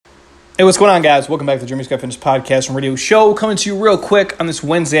Hey, what's going on, guys? Welcome back to the Jeremy Scott Fitness Podcast and Radio Show. Coming to you real quick on this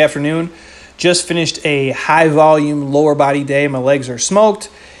Wednesday afternoon. Just finished a high-volume lower body day. My legs are smoked.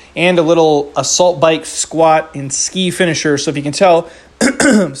 And a little assault bike squat and ski finisher. So if you can tell,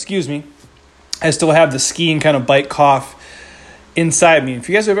 excuse me, I still have the ski and kind of bike cough inside me. If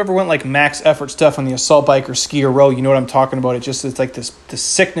you guys have ever went like max effort stuff on the assault bike or ski or row, you know what I'm talking about. It's like this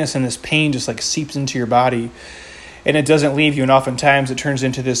sickness and this pain just like seeps into your body. And it doesn't leave you, and oftentimes it turns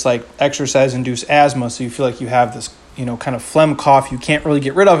into this like exercise-induced asthma, so you feel like you have this, kind of phlegm cough you can't really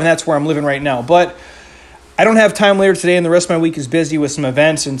get rid of, and that's where I'm living right now. But I don't have time later today, and the rest of my week is busy with some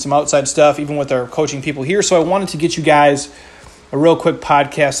events and some outside stuff, even with our coaching people here. So I wanted to get you guys a real quick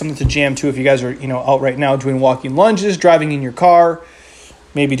podcast, something to jam to if you guys are, out right now doing walking lunges, driving in your car,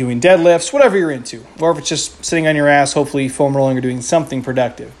 maybe doing deadlifts, whatever you're into. Or if it's just sitting on your ass, hopefully foam rolling or doing something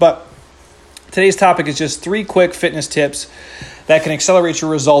productive. But today's topic is just 3 quick fitness tips that can accelerate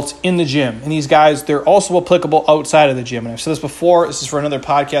your results in the gym. And these guys, they're also applicable outside of the gym. And I've said this before, this is for another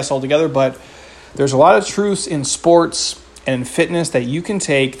podcast altogether, but there's a lot of truths in sports and in fitness that you can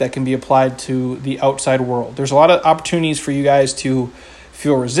take that can be applied to the outside world. There's a lot of opportunities for you guys to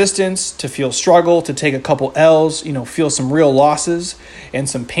feel resistance, to feel struggle, to take a couple L's, feel some real losses and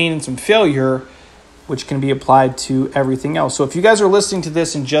some pain and some failure, which can be applied to everything else. So if you guys are listening to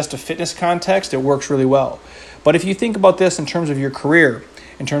this in just a fitness context, it works really well. But if you think about this in terms of your career,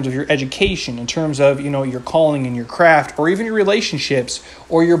 in terms of your education, in terms of, your calling and your craft, or even your relationships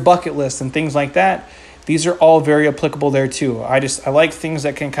or your bucket list and things like that, these are all very applicable there too. I like things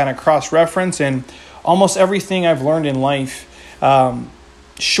that can kind of cross-reference, and almost everything I've learned in life,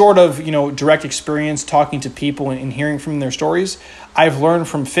 short of, direct experience talking to people and hearing from their stories, I've learned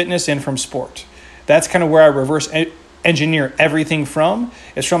from fitness and from sport. That's kind of where I reverse engineer everything from.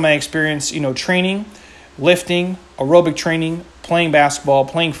 It's from my experience, training, lifting, aerobic training, playing basketball,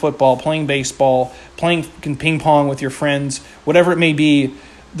 playing football, playing baseball, playing ping pong with your friends, whatever it may be.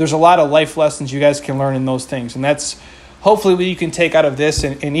 There's a lot of life lessons you guys can learn in those things. And that's hopefully what you can take out of this.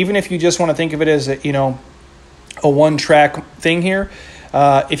 And even if you just want to think of it as, a one-track thing here,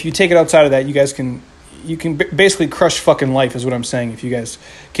 if you take it outside of that, you can basically crush fucking life is what I'm saying if you guys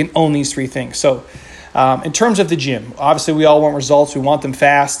can own these 3 things. So in terms of the gym, obviously we all want results. We want them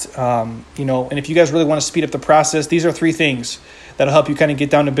fast, and if you guys really want to speed up the process, these are 3 things that'll help you kind of get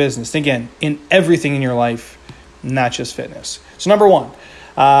down to business. Again, in everything in your life, not just fitness. So number 1,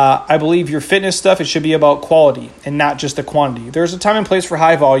 I believe your fitness stuff, it should be about quality and not just the quantity. There's a time and place for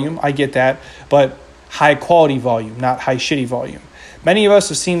high volume. I get that, but high quality volume, not high shitty volume. Many of us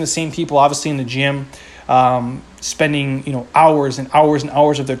have seen the same people, obviously, in the gym, spending, hours and hours and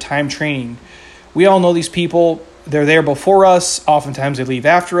hours of their time training. We all know these people. They're there before us. Oftentimes they leave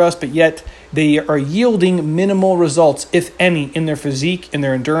after us, but yet they are yielding minimal results, if any, in their physique, in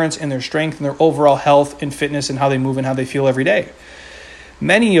their endurance, in their strength, in their overall health and fitness and how they move and how they feel every day.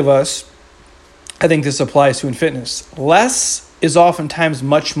 Many of us, I think this applies to in fitness. Less is oftentimes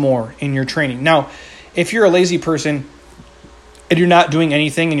much more in your training. Now, if you're a lazy person and you're not doing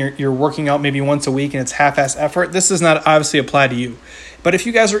anything and you're working out maybe once a week and it's half-ass effort, this does not obviously apply to you. But if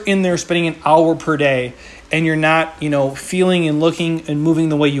you guys are in there spending an hour per day and you're not, feeling and looking and moving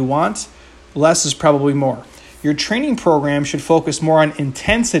the way you want, less is probably more. Your training program should focus more on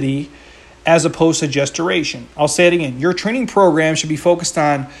intensity as opposed to just duration. I'll say it again. Your training program should be focused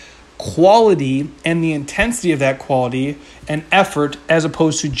on quality and the intensity of that quality and effort as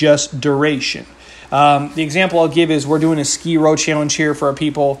opposed to just duration. The example I'll give is we're doing a ski row challenge here for our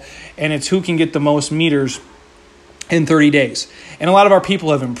people, and it's who can get the most meters in 30 days. And a lot of our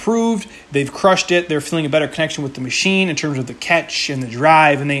people have improved. They've crushed it. They're feeling a better connection with the machine in terms of the catch and the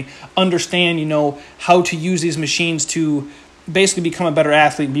drive, and they understand, how to use these machines to basically become a better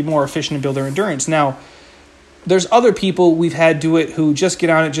athlete and be more efficient and build their endurance. Now, there's other people we've had do it who just get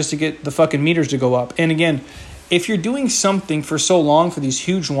on it just to get the fucking meters to go up. And again, if you're doing something for so long, for these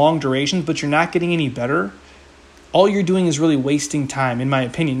huge long durations, but you're not getting any better, all you're doing is really wasting time, in my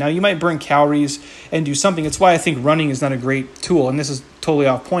opinion. Now, you might burn calories and do something. It's why I think running is not a great tool, and this is totally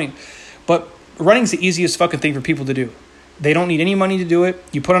off point. But running's the easiest fucking thing for people to do. They don't need any money to do it.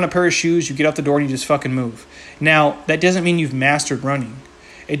 You put on a pair of shoes, you get out the door, and you just fucking move. Now, that doesn't mean you've mastered running.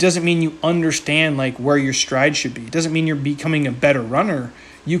 It doesn't mean you understand where your stride should be. It doesn't mean you're becoming a better runner.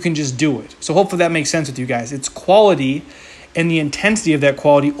 You can just do it. So hopefully that makes sense with you guys. It's quality and the intensity of that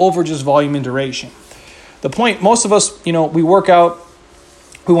quality over just volume and duration. The point, most of us, we work out,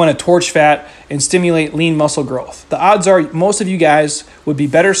 we want to torch fat and stimulate lean muscle growth. The odds are most of you guys would be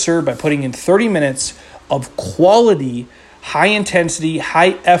better served by putting in 30 minutes of quality, high intensity,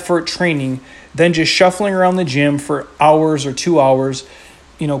 high effort training than just shuffling around the gym for hours or 2 hours,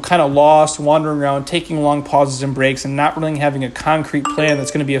 kind of lost, wandering around, taking long pauses and breaks, and not really having a concrete plan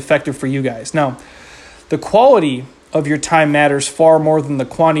that's going to be effective for you guys. Now, the quality of your time matters far more than the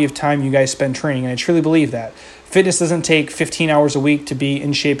quantity of time you guys spend training, and I truly believe that. Fitness doesn't take 15 hours a week to be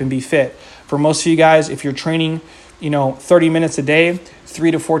in shape and be fit. For most of you guys, if you're training, 30 minutes a day,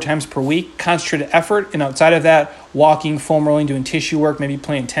 3 to 4 times per week, concentrated effort, and outside of that, walking, foam rolling, doing tissue work, maybe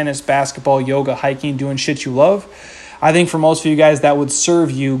playing tennis, basketball, yoga, hiking, doing shit you love, I think for most of you guys, that would serve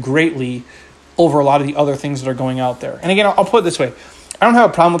you greatly over a lot of the other things that are going out there. And again, I'll put it this way. I don't have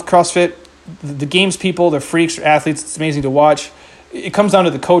a problem with CrossFit. The games people, the freaks, or athletes, it's amazing to watch. It comes down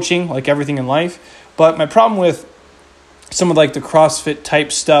to the coaching, like everything in life. But my problem with some of like the CrossFit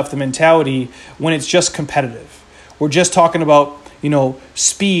type stuff, the mentality, when it's just competitive. We're just talking about,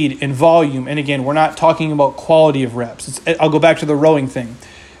 speed and volume. And again, we're not talking about quality of reps. I'll go back to the rowing thing.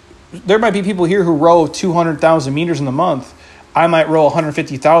 There might be people here who row 200,000 meters in the month. I might row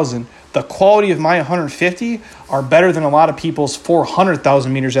 150,000. The quality of my 150 are better than a lot of people's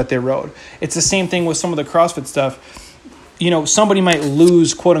 400,000 meters that they rode. It's the same thing with some of the CrossFit stuff. Somebody might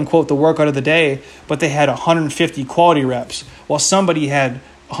lose, quote unquote, the workout of the day, but they had 150 quality reps, while somebody had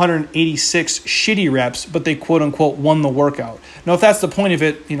 186 shitty reps, but they, quote unquote, won the workout. Now, if that's the point of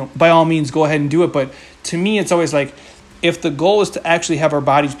it, by all means, go ahead and do it. But to me, it's always like, if the goal is to actually have our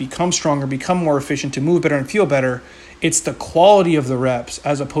bodies become stronger, become more efficient, to move better and feel better, it's the quality of the reps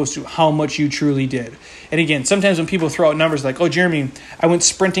as opposed to how much you truly did. And again, sometimes when people throw out numbers like, oh, Jeremy, I went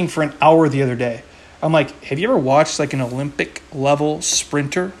sprinting for an hour the other day. I'm like, have you ever watched like an Olympic level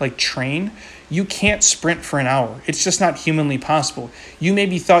sprinter like train? You can't sprint for an hour. It's just not humanly possible. You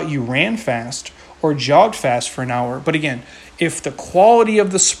maybe thought you ran fast or jogged fast for an hour. But again, if the quality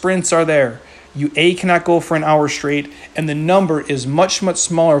of the sprints are there, you cannot go for an hour straight, and the number is much, much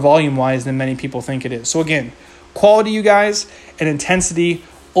smaller volume-wise than many people think it is. So again, quality, you guys, and intensity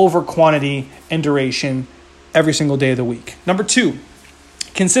over quantity and duration every single day of the week. Number 2,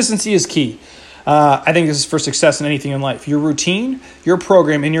 consistency is key. I think this is for success in anything in life. Your routine, your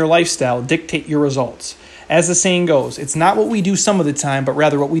program, and your lifestyle dictate your results. As the saying goes, it's not what we do some of the time, but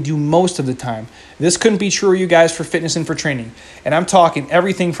rather what we do most of the time. This couldn't be truer, you guys, for fitness and for training. And I'm talking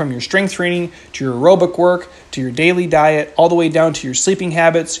everything from your strength training to your aerobic work to your daily diet, all the way down to your sleeping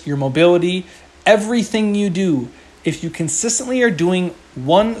habits, your mobility, everything you do. If you consistently are doing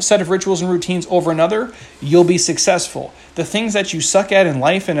one set of rituals and routines over another, you'll be successful. The things that you suck at in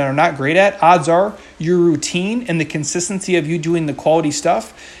life and are not great at, odds are your routine and the consistency of you doing the quality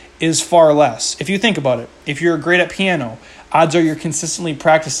stuff is far less. If you think about it, if you're great at piano, odds are you're consistently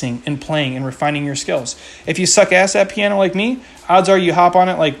practicing and playing and refining your skills. If you suck ass at piano like me, odds are you hop on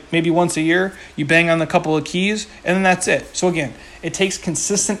it like maybe once a year, you bang on a couple of keys, and then that's it. So again, it takes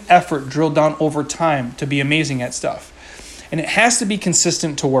consistent effort drilled down over time to be amazing at stuff. And it has to be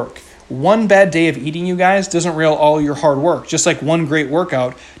consistent to work. One bad day of eating, you guys, doesn't rail all your hard work. Just like one great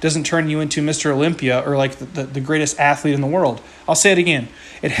workout doesn't turn you into Mr. Olympia or like the greatest athlete in the world. I'll say it again.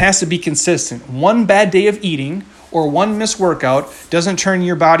 It has to be consistent. One bad day of eating or one missed workout doesn't turn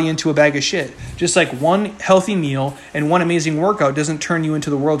your body into a bag of shit. Just like one healthy meal and one amazing workout doesn't turn you into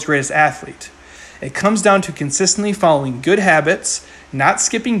the world's greatest athlete. It comes down to consistently following good habits, not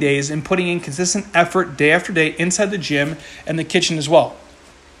skipping days, and putting in consistent effort day after day inside the gym and the kitchen as well.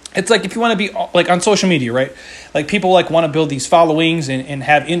 It's like if you want to be like on social media, right? Like people like want to build these followings and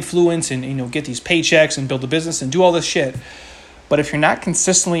have influence and get these paychecks and build a business and do all this shit. But if you're not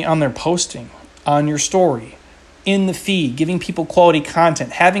consistently on there posting, on your story, in the feed, giving people quality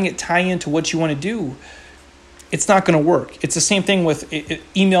content, having it tie into what you want to do, it's not going to work. It's the same thing with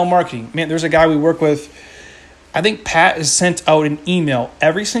email marketing. Man, there's a guy we work with. I think Pat has sent out an email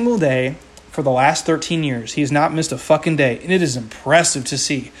every single day for the last 13 years. He has not missed a fucking day, and it is impressive to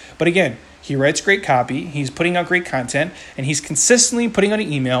see. But again, he writes great copy, he's putting out great content, and he's consistently putting out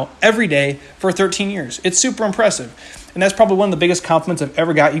an email every day for 13 years. It's super impressive. And that's probably one of the biggest compliments I've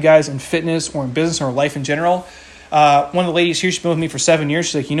ever got you guys in fitness or in business or life in general. One of the ladies here, she's been with me for 7 years.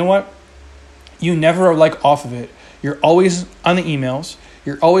 She's like, you know what? You never are like off of it. You're always on the emails.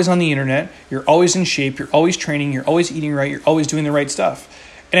 You're always on the internet. You're always in shape. You're always training. You're always eating right. You're always doing the right stuff.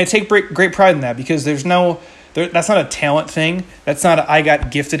 And I take great pride in that because that's not a talent thing. That's not a I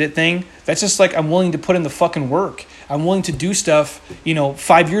got gifted it thing. That's just like I'm willing to put in the fucking work. I'm willing to do stuff,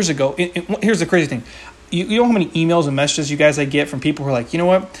 5 years ago. Here's the crazy thing. You know how many emails and messages you guys I get from people who are like, you know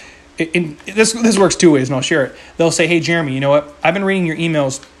what? This works two ways, and I'll share it. They'll say, hey, Jeremy, you know what? I've been reading your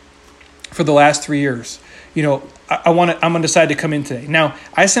emails for the last 3 years. I'm going to decide to come in today. Now,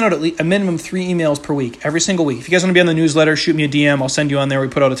 I send out at least a minimum 3 emails per week, every single week. If you guys want to be on the newsletter, shoot me a DM. I'll send you on there. We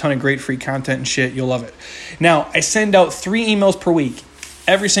put out a ton of great free content and shit. You'll love it. Now, I send out 3 emails per week.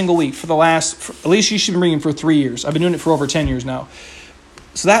 every single week for at least she's been reading for 3 years. I've been doing it for over 10 years now.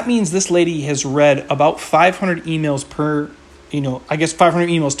 So that means this lady has read about 500 emails 500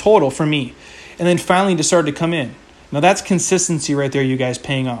 emails total from me. And then finally just started to come in. Now that's consistency right there, you guys,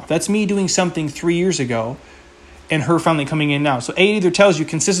 paying off. That's me doing something 3 years ago and her finally coming in now. So A, it either tells you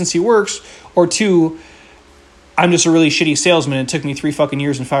consistency works, or 2, I'm just a really shitty salesman. It took me 3 fucking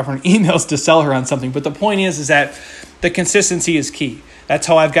years and 500 emails to sell her on something. But the point is that the consistency is key. That's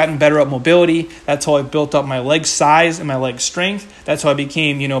how I've gotten better at mobility. That's how I built up my leg size and my leg strength. That's how I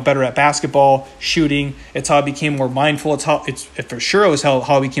became, better at basketball, shooting. It's how I became more mindful. It's for sure it was how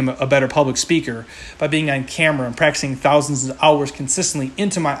I became a better public speaker, by being on camera and practicing thousands of hours consistently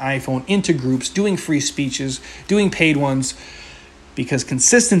into my iPhone, into groups, doing free speeches, doing paid ones. Because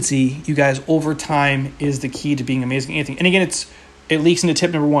consistency, you guys, over time is the key to being amazing at anything. And again, it leaks into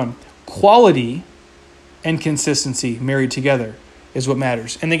tip number 1. Quality and consistency married together is what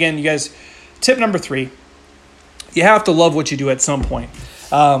matters. And again, you guys, tip number 3, you have to love what you do at some point.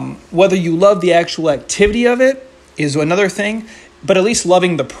 Whether you love the actual activity of it is another thing, but at least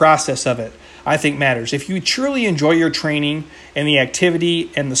loving the process of it, I think, matters. If you truly enjoy your training and the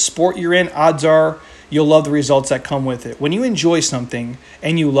activity and the sport you're in, odds are you'll love the results that come with it. When you enjoy something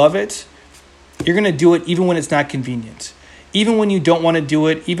and you love it, you're going to do it even when it's not convenient. Even when you don't want to do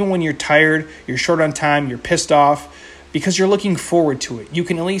it, even when you're tired, you're short on time, you're pissed off, because you're looking forward to it. You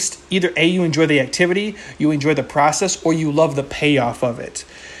can at least either A, you enjoy the activity, you enjoy the process, or you love the payoff of it.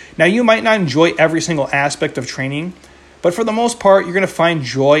 Now, you might not enjoy every single aspect of training, but for the most part, you're going to find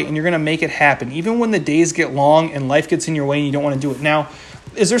joy and you're going to make it happen. Even when the days get long and life gets in your way and you don't want to do it. Now,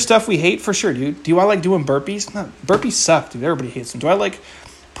 is there stuff we hate? For sure, dude. Do I like doing burpees? No, burpees suck, dude. Everybody hates them. Do I like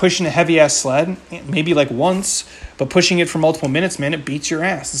pushing a heavy-ass sled? Maybe like once, but pushing it for multiple minutes, man, it beats your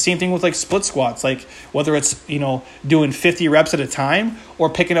ass. The same thing with like split squats, like whether it's, doing 50 reps at a time or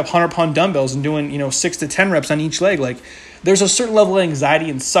picking up 100-pound dumbbells and doing, 6 to 10 reps on each leg. Like there's a certain level of anxiety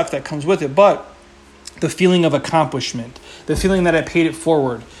and suck that comes with it, but the feeling of accomplishment, the feeling that I paid it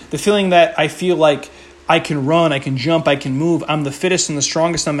forward, the feeling that I feel like I can run, I can jump, I can move, I'm the fittest and the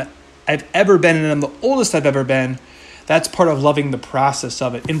strongest I've ever been, and I'm the oldest I've ever been. That's part of loving the process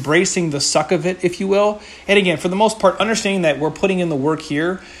of it, embracing the suck of it, if you will. And again, for the most part, understanding that we're putting in the work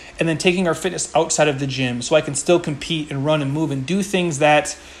here and then taking our fitness outside of the gym so I can still compete and run and move and do things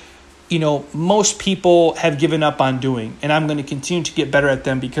that, most people have given up on doing. And I'm going to continue to get better at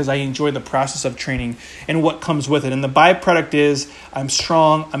them because I enjoy the process of training and what comes with it. And the byproduct is I'm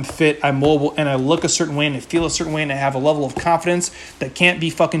strong, I'm fit, I'm mobile, and I look a certain way and I feel a certain way and I have a level of confidence that can't be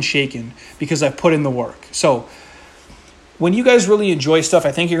fucking shaken because I've put in the work. So when you guys really enjoy stuff,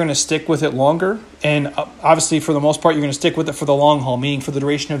 I think you're going to stick with it longer. And obviously, for the most part, you're going to stick with it for the long haul, meaning for the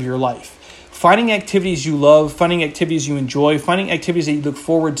duration of your life. Finding activities you love, finding activities you enjoy, finding activities that you look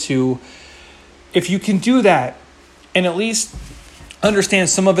forward to. If you can do that and at least understand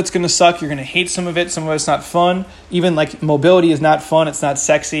some of it's going to suck, you're going to hate some of it's not fun. Even like mobility is not fun. It's not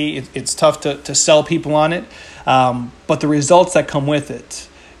sexy. It's tough to sell people on it. But the results that come with it,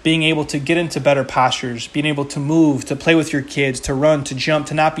 being able to get into better postures, being able to move, to play with your kids, to run, to jump,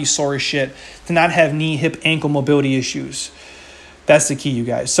 to not be sore as shit, to not have knee, hip, ankle mobility issues. That's the key, you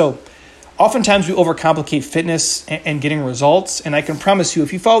guys. So oftentimes we overcomplicate fitness and getting results. And I can promise you,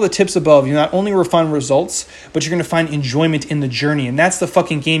 if you follow the tips above, you not only will find results, but you're going to find enjoyment in the journey. And that's the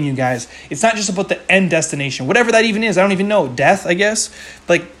fucking game, you guys. It's not just about the end destination, whatever that even is. I don't even know. Death, I guess.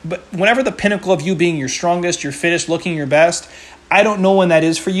 But whenever the pinnacle of you being your strongest, your fittest, looking your best, I don't know when that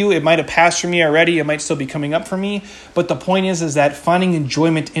is for you. It might have passed for me already. It might still be coming up for me. But the point is that finding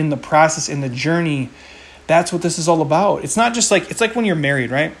enjoyment in the process, in the journey, that's what this is all about. It's not just like, it's like when you're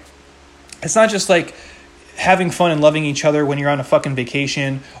married, right? It's not just like having fun and loving each other when you're on a fucking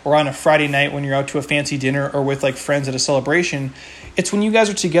vacation or on a Friday night when you're out to a fancy dinner or with like friends at a celebration. It's when you guys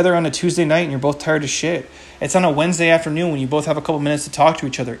are together on a Tuesday night and you're both tired as shit. It's on a Wednesday afternoon when you both have a couple minutes to talk to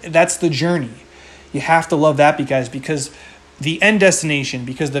each other. That's the journey. You have to love that, guys, because the end destination,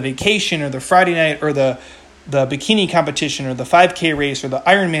 because the vacation or the Friday night or the bikini competition or the 5K race or the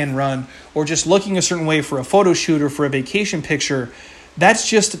Ironman run or just looking a certain way for a photo shoot or for a vacation picture, that's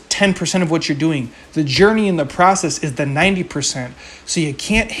just 10% of what you're doing. The journey and the process is the 90%. So you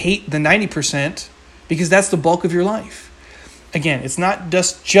can't hate the 90% because that's the bulk of your life. Again, it's not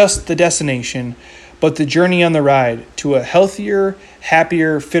just the destination, but the journey on the ride to a healthier,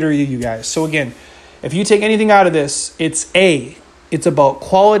 happier, fitter you guys. So again, if you take anything out of this, it's about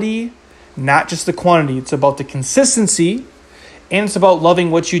quality, not just the quantity. It's about the consistency, and it's about loving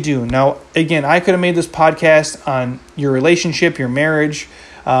what you do. Now, again, I could have made this podcast on your relationship, your marriage,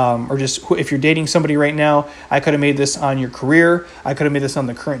 or just if you're dating somebody right now, I could have made this on your career. I could have made this on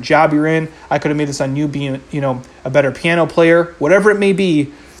the current job you're in. I could have made this on you being, a better piano player. Whatever it may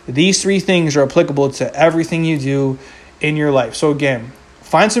be, these 3 things are applicable to everything you do in your life. So again,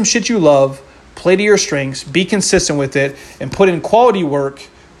 find some shit you love, play to your strengths, be consistent with it, and put in quality work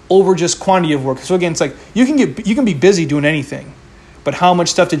over just quantity of work. So again, it's like you can be busy doing anything, but how much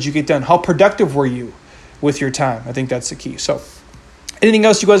stuff did you get done? How productive were you with your time? I think that's the key. So anything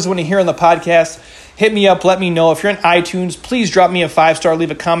else you guys want to hear on the podcast, hit me up, let me know. If you're on iTunes, please drop me a 5-star,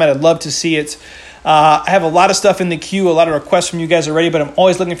 leave a comment. I'd love to see it. I have a lot of stuff in the queue, a lot of requests from you guys already, but I'm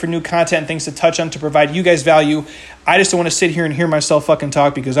always looking for new content and things to touch on to provide you guys value. I just don't want to sit here and hear myself fucking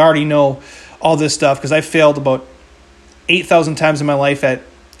talk because I already know all this stuff because I failed about 8,000 times in my life at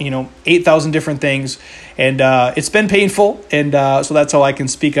 8,000 different things. And it's been painful. And so that's all I can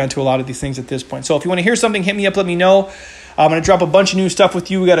speak on to a lot of these things at this point. So if you want to hear something, hit me up, let me know. I'm going to drop a bunch of new stuff with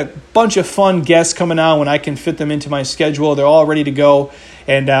you. We got a bunch of fun guests coming on when I can fit them into my schedule. They're all ready to go.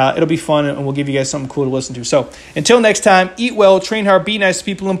 And it'll be fun. And we'll give you guys something cool to listen to. So until next time, eat well, train hard, be nice to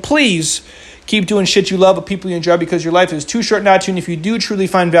people. And please keep doing shit you love with people you enjoy because your life is too short not to. And if you do truly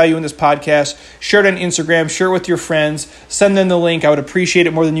find value in this podcast, share it on Instagram, share it with your friends, send them the link. I would appreciate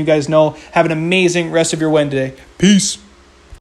it more than you guys know. Have an amazing rest of your Wednesday. Peace.